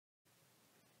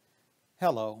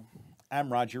Hello,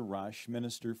 I'm Roger Rush,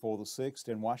 minister for the 6th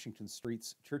and Washington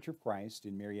Streets Church of Christ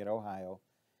in Marietta, Ohio,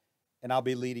 and I'll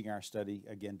be leading our study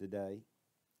again today.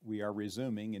 We are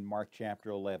resuming in Mark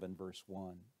chapter 11, verse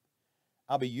 1.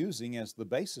 I'll be using as the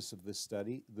basis of this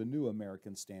study the New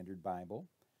American Standard Bible.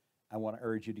 I want to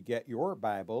urge you to get your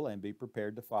Bible and be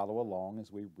prepared to follow along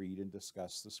as we read and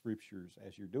discuss the Scriptures.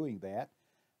 As you're doing that,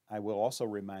 I will also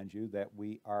remind you that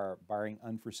we are, barring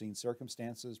unforeseen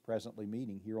circumstances, presently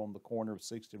meeting here on the corner of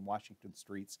 6th and Washington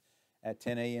Streets at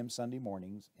 10 a.m. Sunday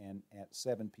mornings and at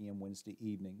 7 p.m. Wednesday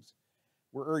evenings.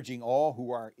 We're urging all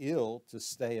who are ill to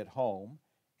stay at home,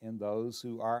 and those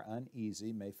who are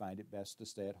uneasy may find it best to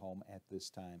stay at home at this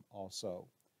time also.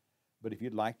 But if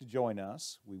you'd like to join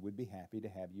us, we would be happy to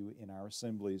have you in our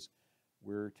assemblies.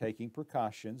 We're taking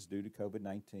precautions due to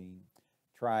COVID-19,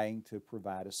 trying to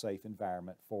provide a safe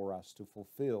environment for us to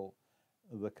fulfill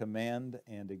the command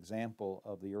and example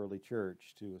of the early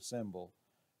church to assemble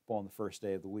upon the first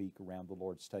day of the week around the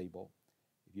Lord's table.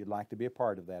 If you'd like to be a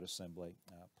part of that assembly,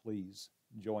 please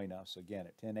join us again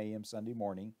at 10 a.m. Sunday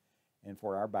morning and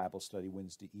for our Bible study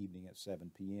Wednesday evening at 7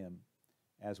 p.m.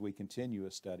 as we continue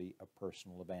a study of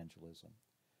personal evangelism.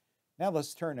 Now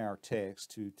let's turn our text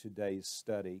to today's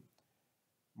study,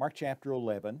 Mark chapter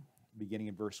 11, beginning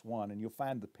in verse 1, and you'll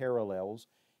find the parallels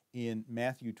in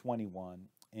Matthew 21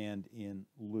 and in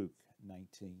Luke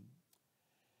 19.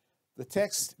 The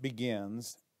text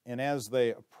begins, and as they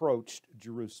approached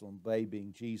Jerusalem, they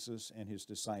being Jesus and his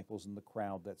disciples and the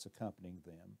crowd that's accompanying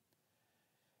them,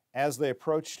 as they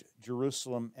approached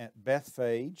Jerusalem at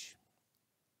Bethphage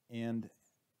and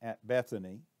at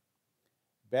Bethany.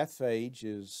 Bethphage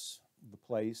is the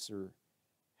place or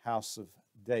house of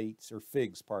dates, or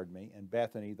figs, pardon me, and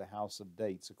Bethany, the house of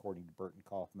dates, according to Burton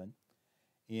Kaufman.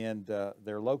 And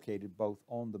they're located both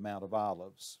on the Mount of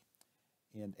Olives.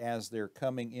 And as they're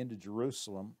coming into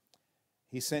Jerusalem,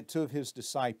 he sent two of his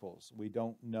disciples. We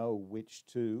don't know which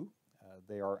two.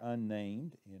 They are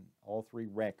unnamed in all three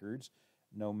records.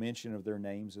 No mention of their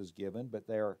names is given, but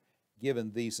they are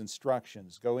given these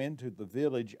instructions. Go into the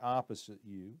village opposite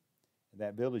you.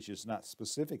 That village is not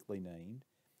specifically named.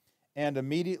 And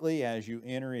immediately as you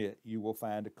enter it, you will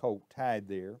find a colt tied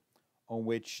there on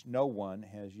which no one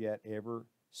has yet ever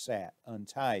sat.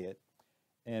 Untie it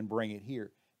and bring it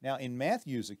here. Now, in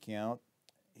Matthew's account,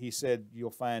 he said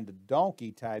you'll find a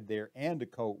donkey tied there and a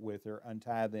colt with her.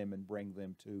 Untie them and bring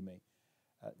them to me.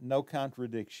 No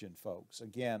contradiction, folks.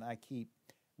 Again, I keep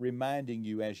reminding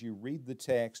you as you read the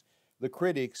text, the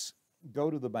critics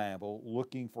go to the Bible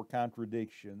looking for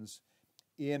contradictions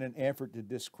in an effort to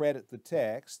discredit the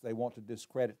text. They want to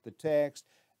discredit the text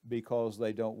because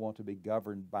they don't want to be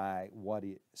governed by what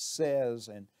it says,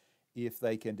 and if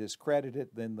they can discredit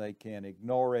it, then they can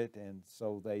ignore it, and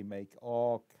so they make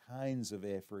all kinds of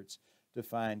efforts to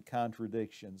find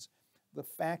contradictions. The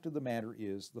fact of the matter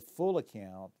is the full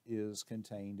account is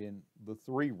contained in the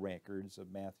three records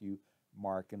of Matthew,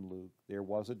 Mark, and Luke. There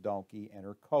was a donkey and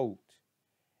her coat,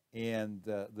 and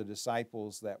the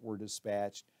disciples that were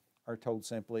dispatched are told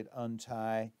simply to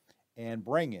untie and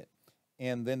bring it.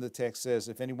 And then the text says,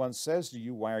 if anyone says to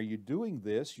you, why are you doing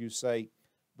this? You say,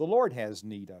 the Lord has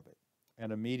need of it,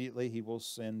 and immediately he will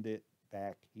send it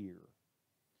back here.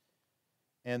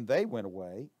 And they went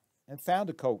away and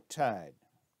found a colt tied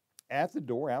at the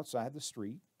door outside the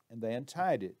street, and they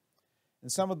untied it.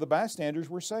 And some of the bystanders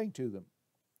were saying to them,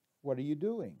 what are you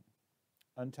doing?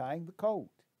 Untying the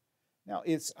colt. Now,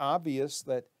 it's obvious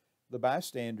that the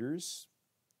bystanders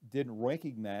didn't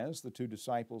recognize the two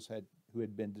disciples who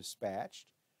had been dispatched,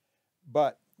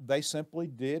 but they simply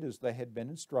did as they had been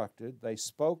instructed. They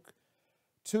spoke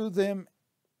to them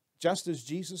just as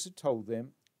Jesus had told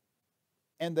them,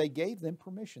 and they gave them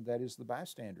permission, that is, the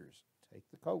bystanders, take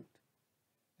the coat.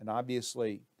 And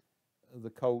obviously,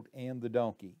 the coat and the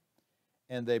donkey.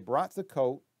 And they brought the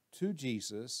coat to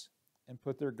Jesus and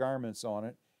put their garments on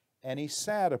it, and he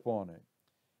sat upon it.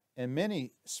 And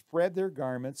many spread their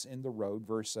garments in the road,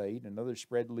 verse 8, and others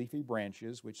spread leafy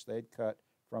branches which they had cut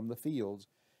from the fields.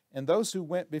 And those who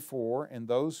went before and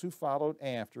those who followed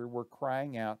after were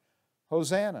crying out,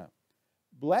 Hosanna!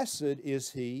 Blessed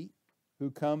is he who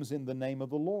comes in the name of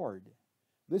the Lord.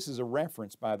 This is a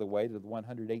reference, by the way, to the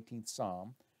 118th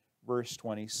Psalm, verse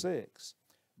 26.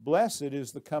 Blessed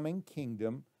is the coming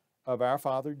kingdom of our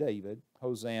father David,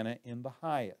 Hosanna in the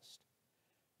highest.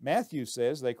 Matthew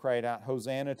says they cried out,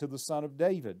 Hosanna to the Son of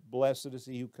David. Blessed is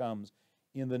he who comes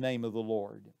in the name of the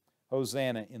Lord.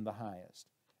 Hosanna in the highest.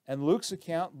 And Luke's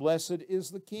account, blessed is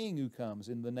the King who comes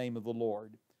in the name of the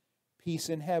Lord. Peace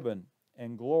in heaven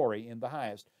and glory in the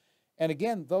highest. And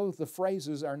again, though the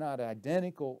phrases are not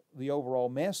identical, the overall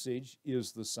message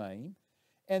is the same.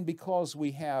 And because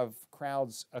we have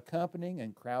crowds accompanying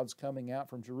and crowds coming out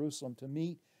from Jerusalem to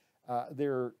meet,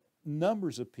 there are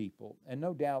numbers of people, and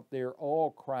no doubt they're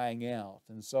all crying out.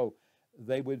 And so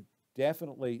they would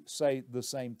definitely say the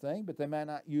same thing, but they might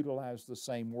not utilize the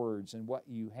same words. And what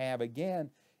you have again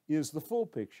is the full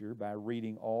picture by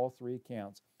reading all three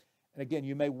accounts. And again,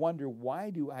 you may wonder, why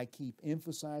do I keep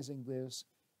emphasizing this?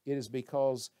 It is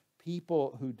because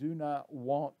people who do not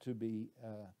want to be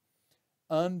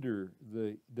under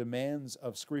the demands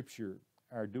of Scripture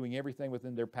are doing everything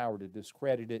within their power to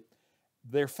discredit it.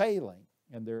 They're failing,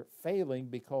 and they're failing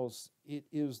because it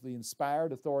is the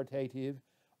inspired, authoritative,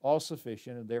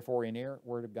 all-sufficient, and therefore inerrant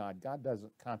Word of God. God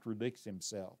doesn't contradict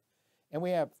Himself. And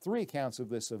we have three accounts of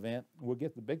this event. We'll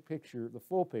get the big picture, the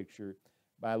full picture,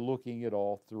 by looking at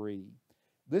all three.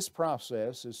 This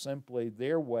process is simply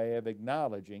their way of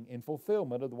acknowledging, in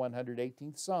fulfillment of the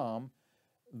 118th Psalm,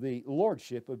 the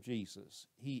lordship of Jesus.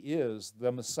 He is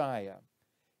the Messiah.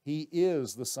 He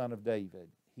is the Son of David.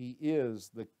 He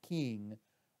is the King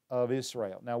of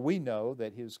Israel. Now we know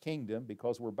that His kingdom,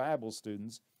 because we're Bible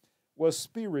students, was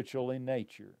spiritual in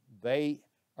nature. They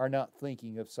are not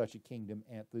thinking of such a kingdom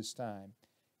at this time.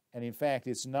 And in fact,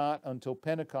 it's not until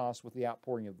Pentecost, with the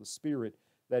outpouring of the Spirit,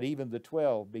 that even the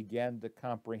 12 began to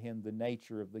comprehend the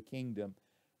nature of the kingdom.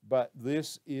 But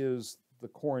this is the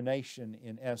coronation,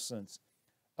 in essence,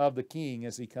 of the King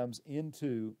as He comes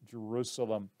into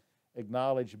Jerusalem,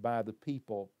 acknowledged by the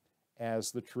people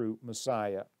as the true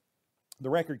Messiah. The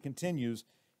record continues,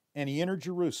 and He entered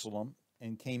Jerusalem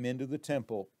and came into the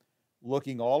temple.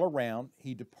 Looking all around,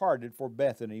 He departed for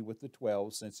Bethany with the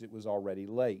 12, since it was already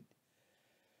late.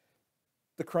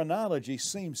 The chronology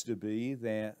seems to be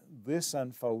that this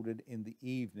unfolded in the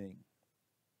evening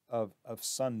of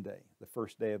Sunday, the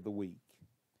first day of the week.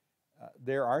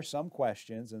 There are some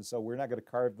questions, and so we're not going to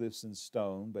carve this in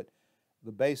stone, but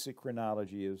the basic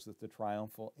chronology is that the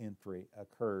triumphal entry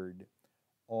occurred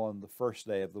on the first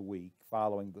day of the week,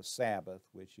 following the Sabbath,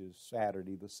 which is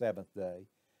Saturday, the seventh day,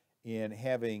 in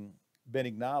having been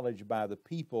acknowledged by the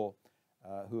people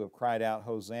who have cried out,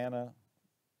 Hosanna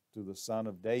to the Son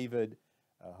of David,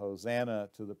 Hosanna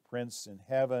to the Prince in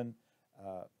heaven,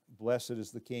 blessed is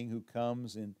the King who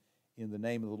comes in the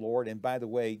name of the Lord. And by the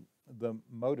way, the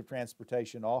mode of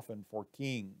transportation often for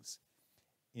kings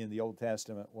in the Old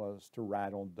Testament was to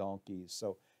ride on donkeys.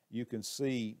 So you can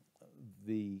see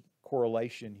the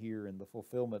correlation here in the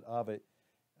fulfillment of it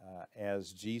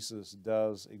as Jesus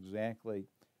does exactly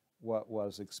what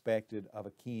was expected of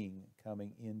a king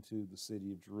coming into the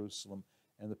city of Jerusalem,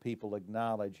 and the people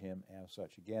acknowledge Him as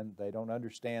such. Again, they don't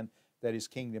understand that His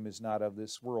kingdom is not of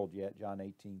this world yet, John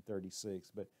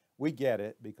 18:36, but we get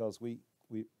it because we're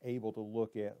able to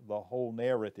look at the whole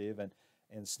narrative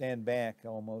and stand back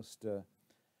almost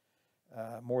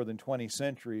more than 20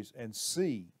 centuries and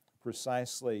see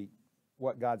precisely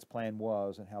what God's plan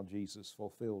was and how Jesus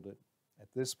fulfilled it. At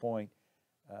this point,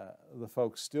 the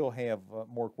folks still have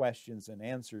more questions than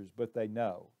answers, but they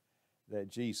know that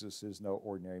Jesus is no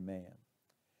ordinary man.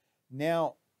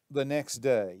 Now, the next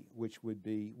day, which would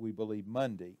be, we believe,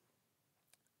 Monday,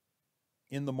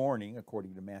 in the morning,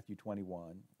 according to Matthew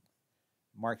 21,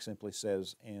 Mark simply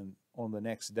says, and on the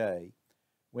next day,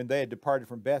 when they had departed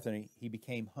from Bethany, He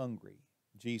became hungry.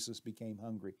 Jesus became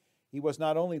hungry. He was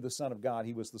not only the Son of God,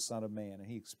 He was the Son of Man, and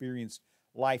He experienced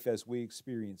life as we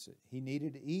experience it. He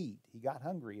needed to eat. He got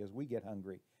hungry as we get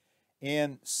hungry.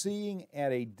 And seeing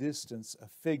at a distance a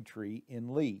fig tree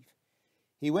in leaf,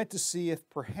 He went to see if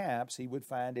perhaps He would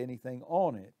find anything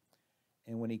on it.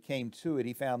 And when He came to it,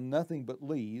 He found nothing but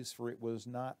leaves, for it was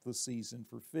not the season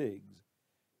for figs.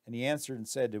 And He answered and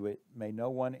said to it, May no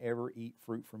one ever eat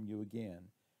fruit from you again.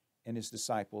 And His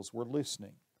disciples were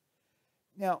listening.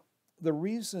 Now, the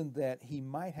reason that He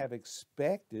might have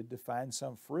expected to find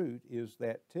some fruit is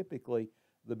that typically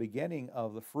the beginning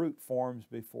of the fruit forms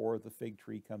before the fig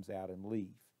tree comes out in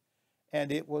leaf.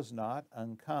 And it was not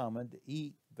uncommon to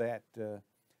eat that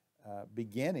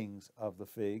beginnings of the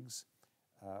figs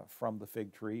from the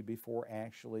fig tree before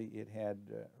actually it had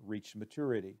reached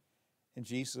maturity. And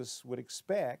Jesus would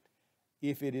expect,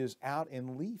 if it is out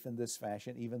in leaf in this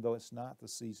fashion, even though it's not the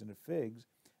season of figs,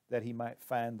 that He might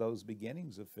find those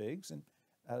beginnings of figs, and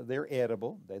they're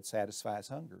edible, that satisfies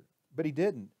hunger. But He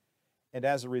didn't. And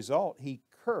as a result, He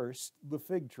cursed the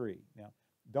fig tree. Now,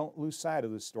 don't lose sight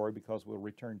of this story because we'll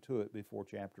return to it before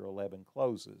chapter 11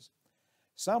 closes.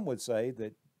 Some would say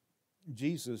that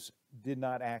Jesus did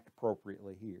not act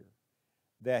appropriately here,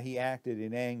 that He acted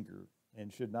in anger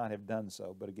and should not have done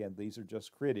so. But again, these are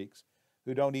just critics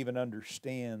who don't even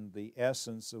understand the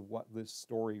essence of what this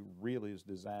story really is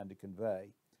designed to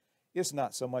convey. It's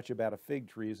not so much about a fig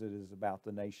tree as it is about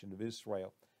the nation of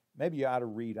Israel. Maybe you ought to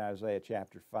read Isaiah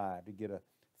chapter 5 to get a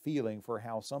feeling for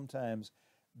how sometimes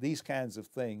these kinds of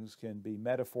things can be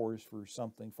metaphors for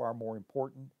something far more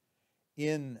important.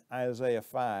 In Isaiah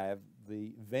 5,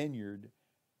 the vineyard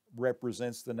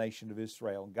represents the nation of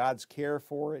Israel. God's care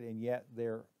for it, and yet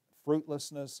their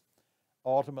fruitlessness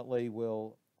ultimately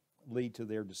will lead to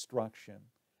their destruction.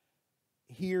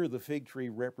 Here, the fig tree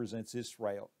represents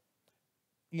Israel.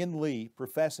 In Lee,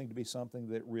 professing to be something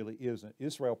that really isn't.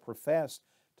 Israel professed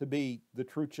to be the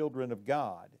true children of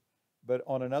God. But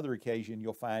on another occasion,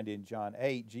 you'll find in John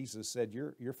 8, Jesus said,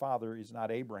 your father is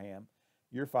not Abraham,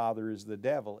 your father is the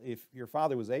devil. If your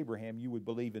father was Abraham, you would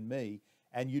believe in me,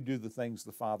 and you do the things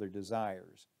the Father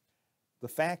desires. The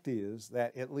fact is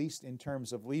that, at least in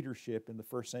terms of leadership in the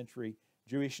first century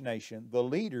Jewish nation, the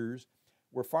leaders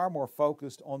were far more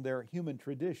focused on their human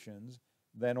traditions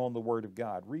than on the Word of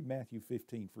God. Read Matthew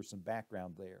 15 for some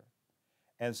background there.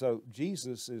 And so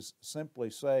Jesus is simply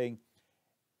saying,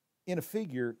 in a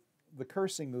figure, the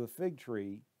cursing of the fig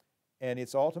tree and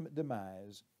its ultimate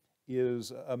demise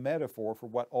is a metaphor for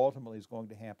what ultimately is going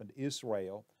to happen to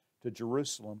Israel, to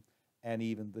Jerusalem, and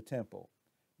even the temple.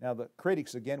 Now, the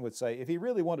critics again would say, if he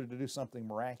really wanted to do something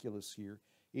miraculous here,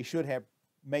 he should have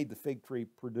made the fig tree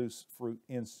produce fruit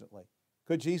instantly.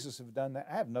 Could Jesus have done that?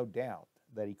 I have no doubt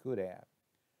that he could have.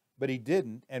 But he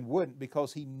didn't and wouldn't,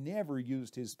 because he never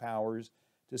used his powers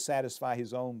to satisfy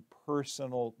his own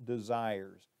personal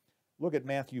desires. Look at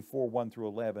Matthew 4, 1 through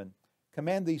 11.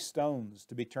 Command these stones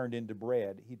to be turned into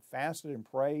bread. He'd fasted and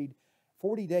prayed,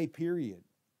 40-day period.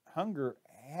 Hunger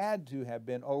had to have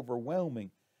been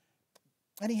overwhelming.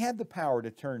 And he had the power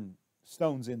to turn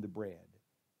stones into bread.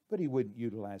 But he wouldn't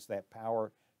utilize that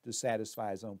power to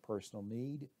satisfy his own personal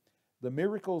need. The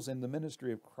miracles in the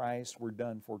ministry of Christ were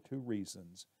done for two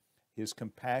reasons. His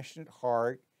compassionate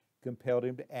heart compelled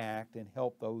him to act and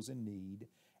help those in need,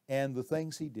 and the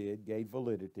things he did gave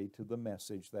validity to the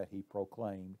message that he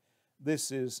proclaimed.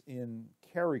 This is in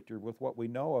character with what we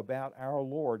know about our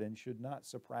Lord, and should not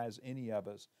surprise any of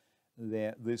us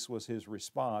that this was his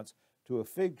response to a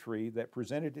fig tree that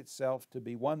presented itself to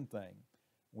be one thing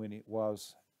when it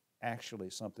was actually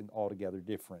something altogether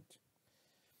different.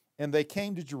 And they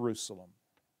came to Jerusalem,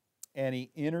 and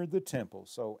he entered the temple.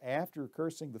 So after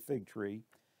cursing the fig tree,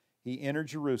 he entered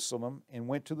Jerusalem and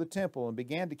went to the temple and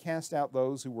began to cast out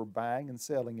those who were buying and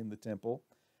selling in the temple,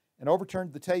 and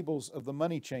overturned the tables of the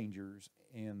money changers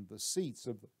and the seats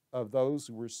of those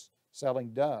who were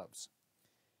selling doves.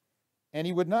 And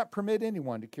he would not permit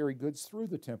anyone to carry goods through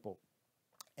the temple.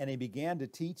 And he began to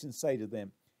teach and say to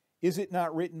them, Is it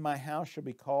not written, my house shall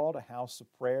be called a house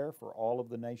of prayer for all of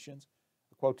the nations?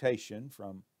 A quotation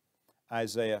from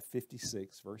Isaiah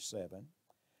 56, verse 7.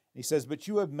 He says, But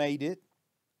you have made it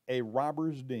a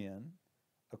robber's den,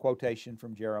 a quotation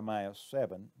from Jeremiah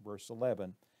 7, verse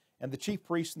 11. And the chief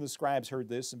priests and the scribes heard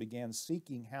this and began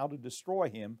seeking how to destroy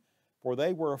him, for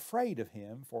they were afraid of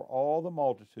him, for all the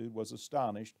multitude was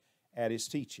astonished at his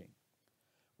teaching.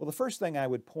 Well, the first thing I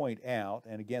would point out,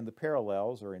 and again the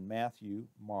parallels are in Matthew,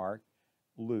 Mark,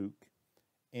 Luke,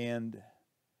 and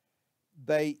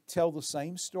they tell the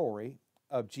same story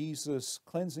of Jesus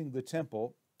cleansing the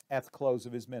temple at the close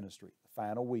of his ministry, the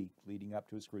final week leading up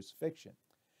to his crucifixion.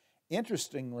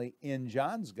 Interestingly, in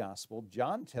John's gospel,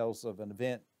 John tells of an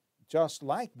event just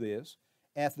like this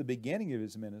at the beginning of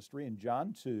his ministry in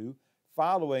John 2,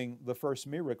 following the first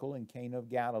miracle in Cana of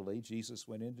Galilee. Jesus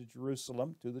went into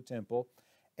Jerusalem to the temple,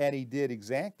 and he did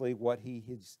exactly what he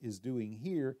is doing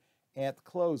here at the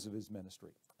close of his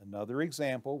ministry. Another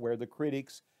example where the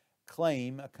critics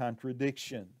claim a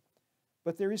contradiction.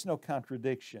 But there is no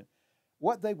contradiction.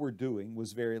 What they were doing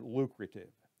was very lucrative.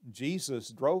 Jesus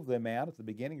drove them out at the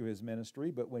beginning of his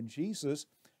ministry, but when Jesus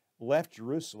left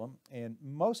Jerusalem, and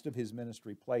most of his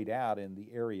ministry played out in the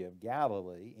area of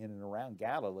Galilee, in and around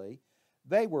Galilee,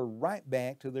 they were right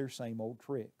back to their same old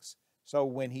tricks. So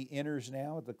when he enters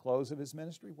now at the close of his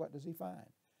ministry, what does he find?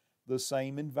 The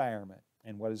same environment.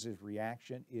 And what is his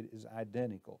reaction? It is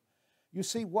identical. You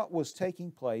see, what was taking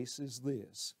place is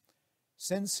this.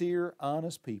 Sincere,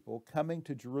 honest people coming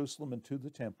to Jerusalem and to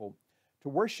the temple to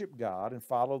worship God and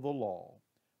follow the law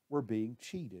were being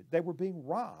cheated. They were being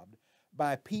robbed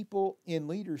by people in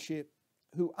leadership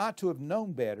who ought to have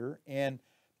known better and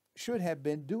should have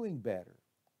been doing better.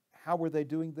 How were they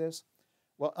doing this?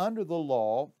 Well, under the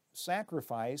law,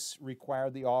 sacrifice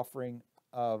required the offering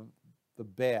of the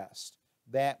best,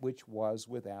 that which was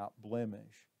without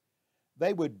blemish.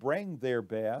 They would bring their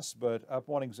best, but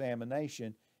upon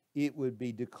examination, it would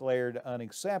be declared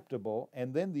unacceptable,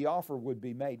 and then the offer would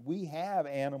be made. We have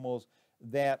animals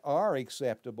that are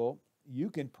acceptable. you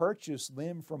can purchase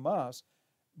them from us,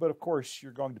 but of course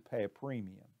you're going to pay a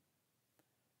premium.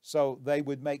 So they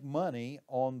would make money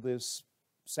on this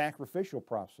sacrificial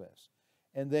process.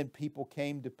 And then people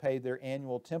came to pay their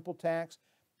annual temple tax.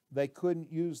 They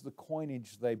couldn't use the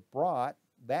coinage they brought.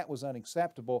 That was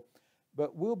unacceptable.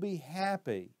 But we'll be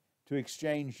happy to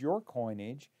exchange your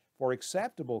coinage for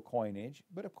acceptable coinage.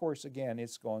 But of course, again,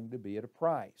 it's going to be at a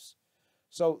price.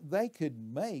 So they could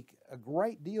make a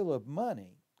great deal of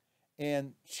money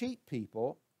and cheat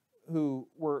people who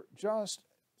were just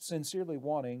sincerely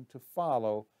wanting to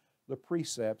follow the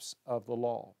precepts of the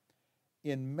law.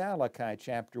 In Malachi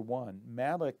chapter 1,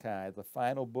 Malachi, the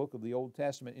final book of the Old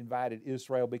Testament, invited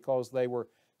Israel because they were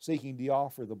seeking to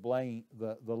offer the lame,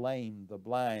 the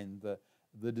blind,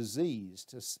 the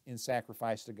diseased in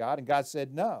sacrifice to God. And God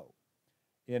said no,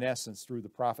 in essence, through the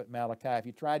prophet Malachi. If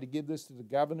you tried to give this to the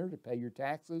governor to pay your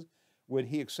taxes, would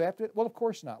he accept it? Well, of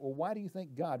course not. Well, why do you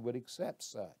think God would accept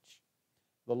such?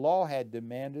 The law had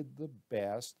demanded the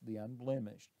best, the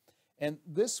unblemished. And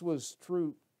this was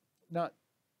true not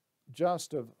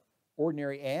just of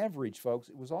ordinary average folks,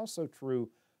 it was also true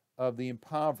of the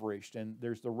impoverished, and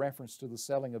there's the reference to the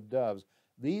selling of doves.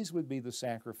 These would be the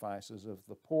sacrifices of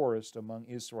the poorest among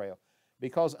Israel,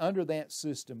 because under that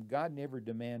system, God never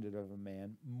demanded of a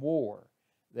man more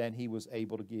than he was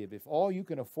able to give. If all you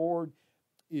can afford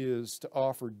is to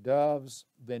offer doves,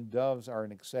 then doves are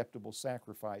an acceptable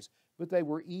sacrifice. But they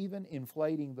were even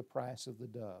inflating the price of the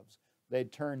doves.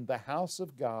 They'd turned the house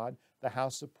of God, the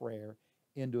house of prayer,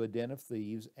 into a den of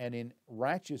thieves, and in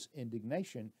righteous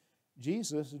indignation,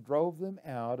 Jesus drove them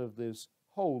out of this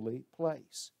holy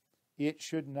place. It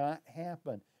should not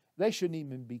happen. They shouldn't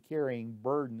even be carrying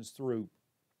burdens through.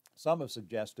 Some have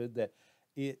suggested that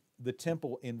the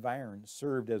temple environs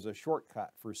served as a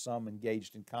shortcut for some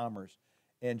engaged in commerce,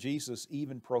 and Jesus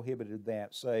even prohibited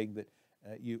that, saying that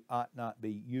you ought not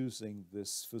be using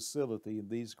this facility and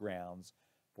these grounds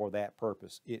for that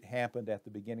purpose. It happened at the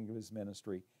beginning of his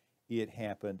ministry. It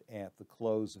happened at the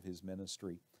close of his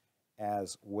ministry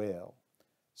as well.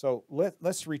 So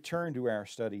let's return to our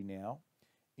study now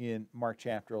in Mark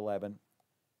chapter 11,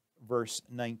 verse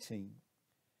 19.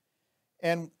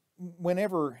 And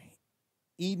whenever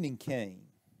evening came,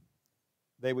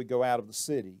 they would go out of the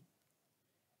city.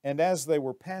 And as they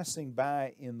were passing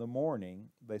by in the morning,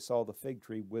 they saw the fig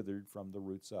tree withered from the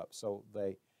roots up. So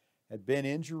they had been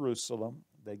in Jerusalem.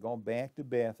 They'd gone back to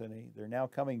Bethany. They're now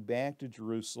coming back to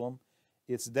Jerusalem.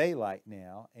 It's daylight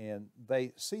now, and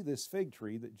they see this fig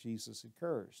tree that Jesus had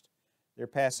cursed. They're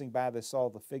passing by. They saw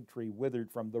the fig tree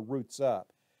withered from the roots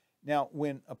up. Now,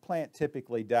 when a plant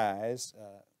typically dies,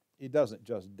 it doesn't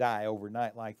just die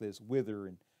overnight like this,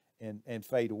 wither and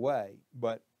fade away.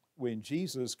 But when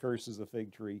Jesus curses a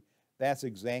fig tree, that's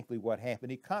exactly what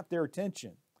happened. He caught their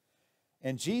attention.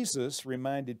 And Jesus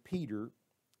reminded Peter,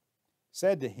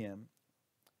 said to him,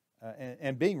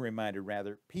 and being reminded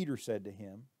rather, Peter said to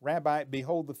him, Rabbi,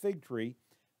 behold, the fig tree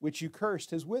which you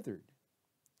cursed has withered.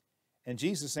 And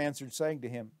Jesus answered, saying to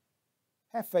him,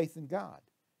 have faith in God.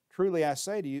 Truly I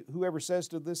say to you, whoever says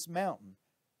to this mountain,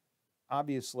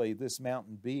 obviously this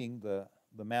mountain being the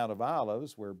Mount of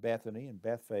Olives, where Bethany and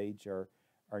Bethphage are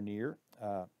near,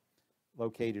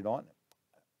 located on.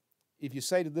 If you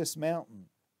say to this mountain,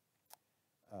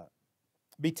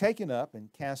 be taken up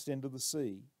and cast into the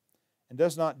sea, and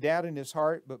does not doubt in his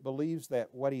heart, but believes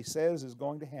that what he says is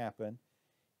going to happen,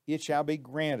 it shall be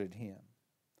granted him.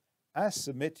 I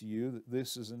submit to you that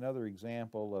this is another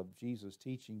example of Jesus'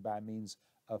 teaching by means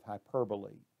of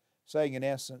hyperbole, saying in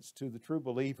essence to the true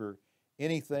believer,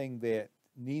 anything that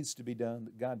needs to be done,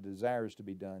 that God desires to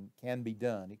be done, can be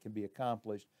done. It can be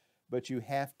accomplished, but you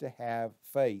have to have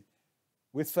faith.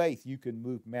 With faith, you can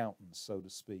move mountains, so to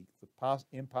speak. The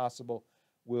impossible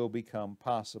will become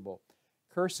possible.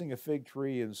 Cursing a fig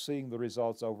tree and seeing the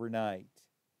results overnight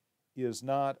is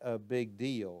not a big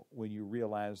deal when you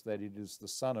realize that it is the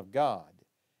Son of God,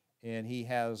 and he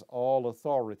has all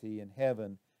authority in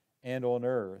heaven and on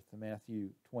earth,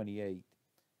 Matthew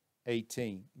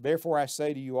 28:18. Therefore I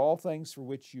say to you, all things for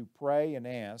which you pray and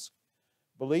ask,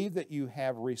 believe that you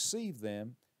have received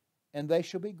them, and they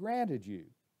shall be granted you.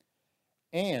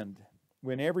 And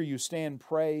whenever you stand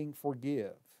praying,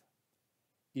 forgive,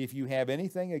 if you have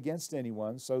anything against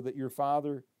anyone, so that your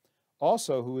Father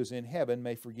also who is in heaven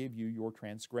may forgive you your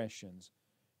transgressions.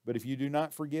 But if you do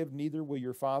not forgive, neither will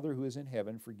your Father who is in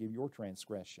heaven forgive your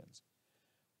transgressions.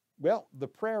 Well, the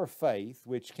prayer of faith,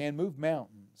 which can move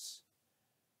mountains,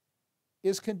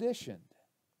 is conditioned.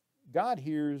 God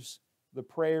hears the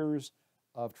prayers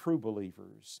of true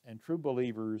believers, and true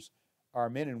believers are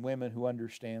men and women who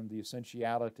understand the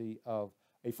essentiality of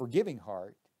a forgiving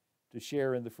heart to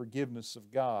share in the forgiveness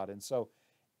of God. And so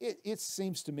it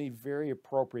seems to me very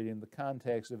appropriate in the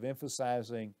context of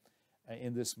emphasizing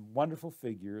in this wonderful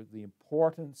figure the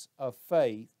importance of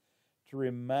faith to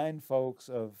remind folks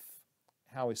of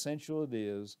how essential it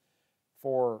is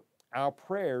for our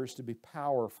prayers to be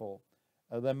powerful.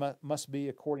 They must be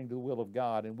according to the will of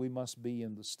God, and we must be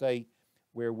in the state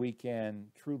where we can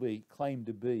truly claim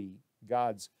to be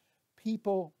God's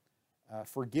people,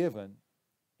 forgiven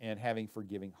and having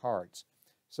forgiving hearts.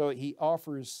 So he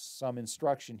offers some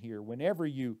instruction here. Whenever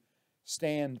you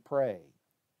stand, pray.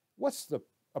 What's the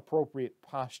appropriate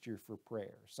posture for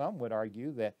prayer? Some would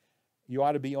argue that you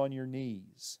ought to be on your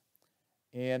knees.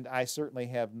 And I certainly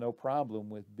have no problem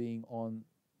with being on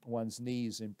one's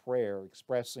knees in prayer,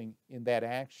 expressing in that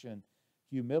action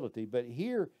humility. But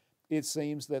here it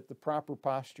seems that the proper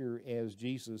posture, as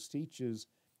Jesus teaches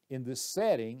in this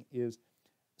setting, is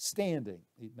standing.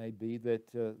 It may be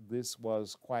that this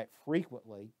was quite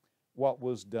frequently what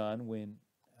was done when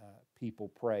people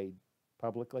prayed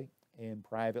publicly and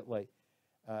privately.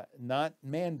 Not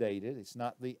mandated. It's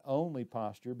not the only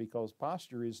posture, because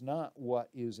posture is not what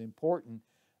is important.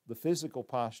 The physical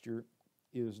posture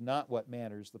is not what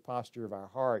matters. The posture of our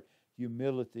heart,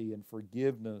 humility and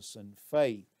forgiveness and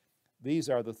faith, these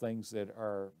are the things that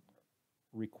are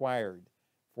required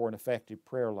for an effective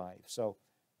prayer life. So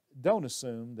don't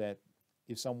assume that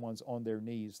if someone's on their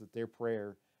knees that their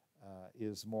prayer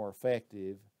is more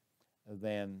effective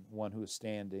than one who is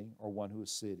standing or one who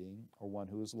is sitting or one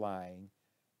who is lying.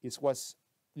 It's what's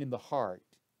in the heart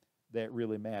that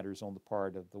really matters on the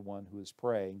part of the one who is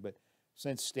praying. But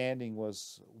since standing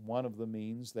was one of the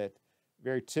means that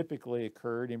very typically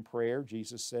occurred in prayer,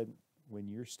 Jesus said, when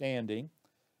you're standing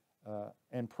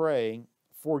and praying,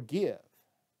 forgive.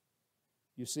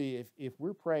 You see, if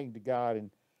we're praying to God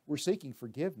and we're seeking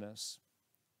forgiveness,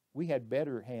 we had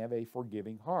better have a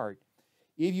forgiving heart.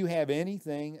 If you have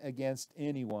anything against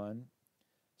anyone,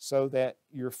 so that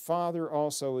your Father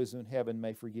also is in heaven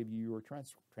may forgive you your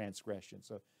transgression.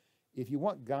 So if you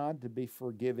want God to be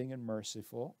forgiving and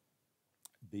merciful,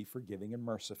 be forgiving and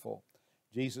merciful.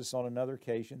 Jesus on another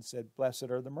occasion said,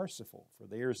 blessed are the merciful, for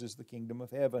theirs is the kingdom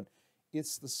of heaven.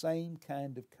 It's the same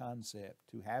kind of concept.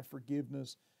 To have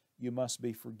forgiveness, you must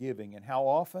be forgiving. And how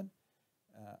often?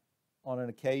 On an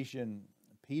occasion,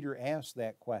 Peter asked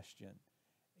that question,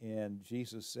 and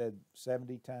Jesus said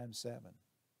 70 times 7.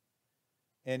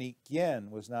 And he again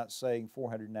was not saying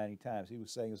 490 times. He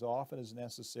was saying as often as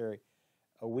necessary,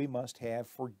 we must have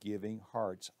forgiving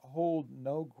hearts. Hold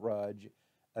no grudge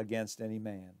against any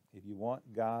man. If you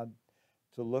want God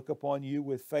to look upon you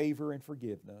with favor and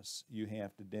forgiveness, you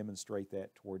have to demonstrate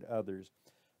that toward others.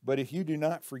 But if you do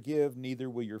not forgive, neither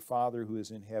will your Father who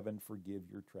is in heaven forgive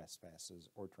your trespasses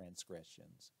or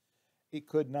transgressions. It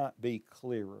could not be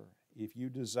clearer. If you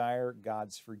desire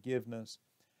God's forgiveness,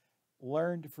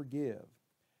 learn to forgive.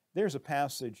 There's a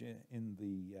passage in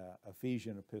the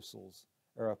Ephesian epistles,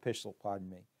 or epistle,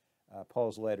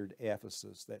 Paul's letter to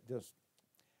Ephesus, that just,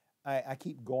 I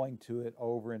keep going to it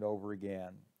over and over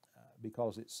again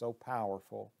because it's so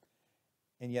powerful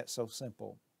and yet so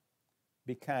simple.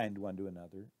 Be kind one to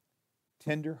another,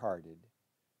 tender-hearted,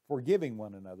 forgiving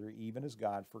one another, even as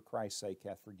God for Christ's sake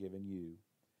hath forgiven you.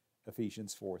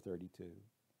 Ephesians 4:32.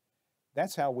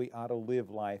 That's how we ought to live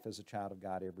life as a child of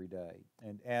God every day.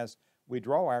 And as we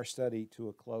draw our study to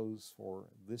a close for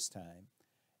this time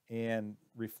and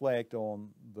reflect on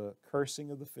the cursing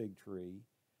of the fig tree,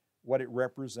 what it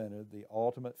represented, the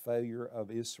ultimate failure of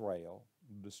Israel,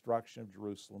 the destruction of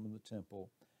Jerusalem and the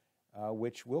temple,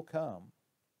 which will come.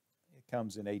 It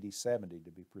comes in AD 70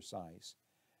 to be precise.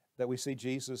 That we see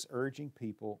Jesus urging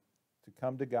people to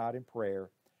come to God in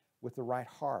prayer with the right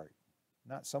heart.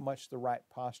 Not so much the right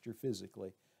posture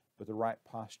physically, but the right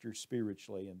posture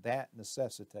spiritually. And that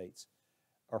necessitates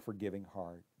our forgiving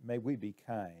heart. May we be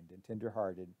kind and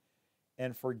tender-hearted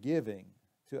and forgiving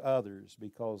to others,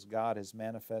 because God has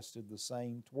manifested the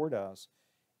same toward us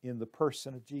in the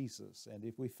person of Jesus. And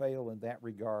if we fail in that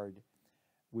regard,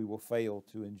 we will fail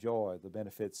to enjoy the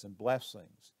benefits and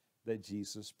blessings that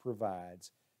Jesus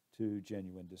provides to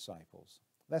genuine disciples.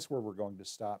 That's where we're going to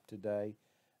stop today.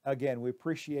 Again, we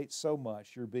appreciate so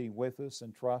much your being with us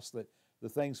and trust that the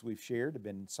things we've shared have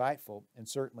been insightful and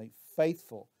certainly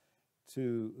faithful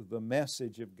to the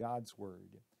message of God's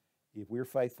Word. If we're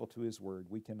faithful to His Word,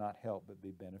 we cannot help but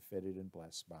be benefited and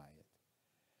blessed by it.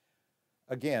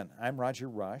 Again, I'm Roger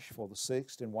Rush for the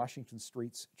 6th and Washington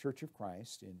Streets Church of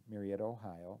Christ in Marietta,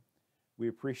 Ohio. We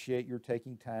appreciate your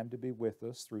taking time to be with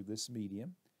us through this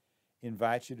medium.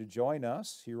 Invite you to join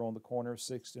us here on the corner of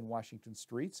 6th and Washington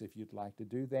Streets if you'd like to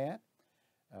do that.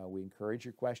 We encourage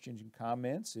your questions and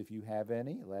comments. If you have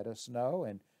any, let us know,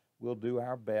 and we'll do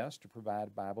our best to provide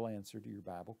a Bible answer to your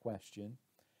Bible question.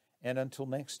 And until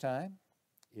next time,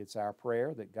 it's our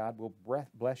prayer that God will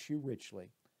bless you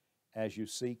richly as you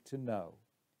seek to know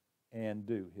and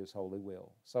do His holy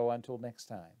will. So until next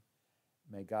time,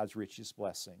 may God's richest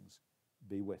blessings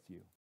be with you.